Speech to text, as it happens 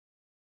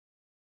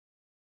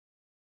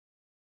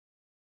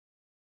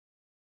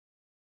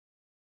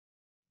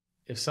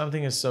if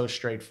something is so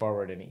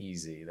straightforward and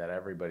easy that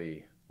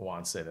everybody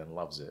wants it and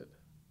loves it,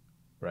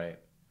 right?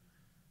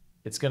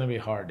 It's going to be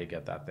hard to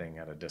get that thing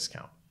at a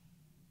discount.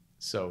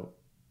 So,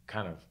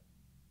 kind of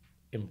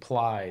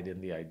implied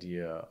in the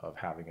idea of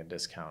having a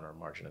discount or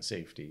margin of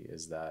safety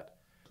is that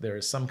there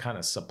is some kind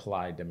of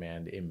supply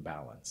demand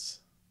imbalance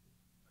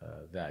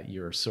that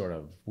you're sort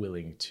of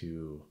willing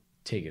to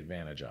take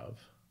advantage of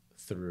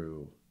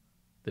through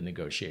the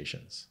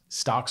negotiations.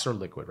 Stocks are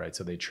liquid, right?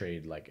 So they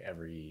trade like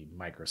every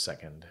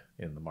microsecond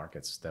in the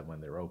markets than when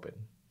they're open.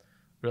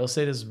 Real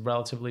estate is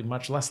relatively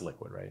much less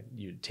liquid, right?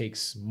 It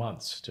takes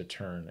months to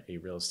turn a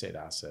real estate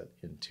asset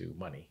into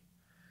money.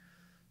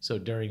 So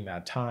during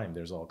that time,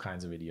 there's all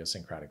kinds of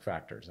idiosyncratic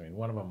factors. I mean,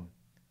 one of them,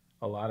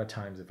 a lot of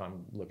times if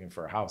I'm looking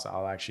for a house,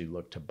 I'll actually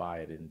look to buy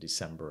it in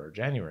December or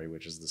January,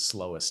 which is the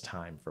slowest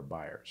time for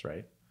buyers,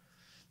 right?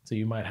 So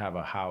you might have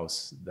a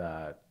house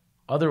that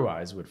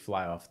otherwise would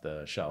fly off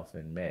the shelf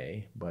in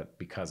May, but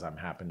because I'm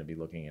happen to be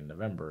looking in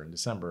November and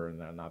December, and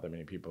not that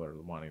many people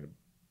are wanting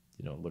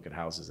to, look at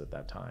houses at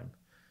that time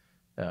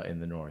in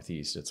the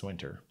Northeast, it's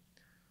winter.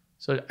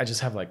 So I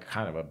just have like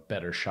kind of a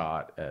better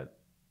shot at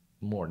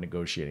more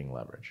negotiating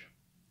leverage.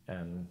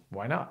 And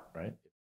why not, right?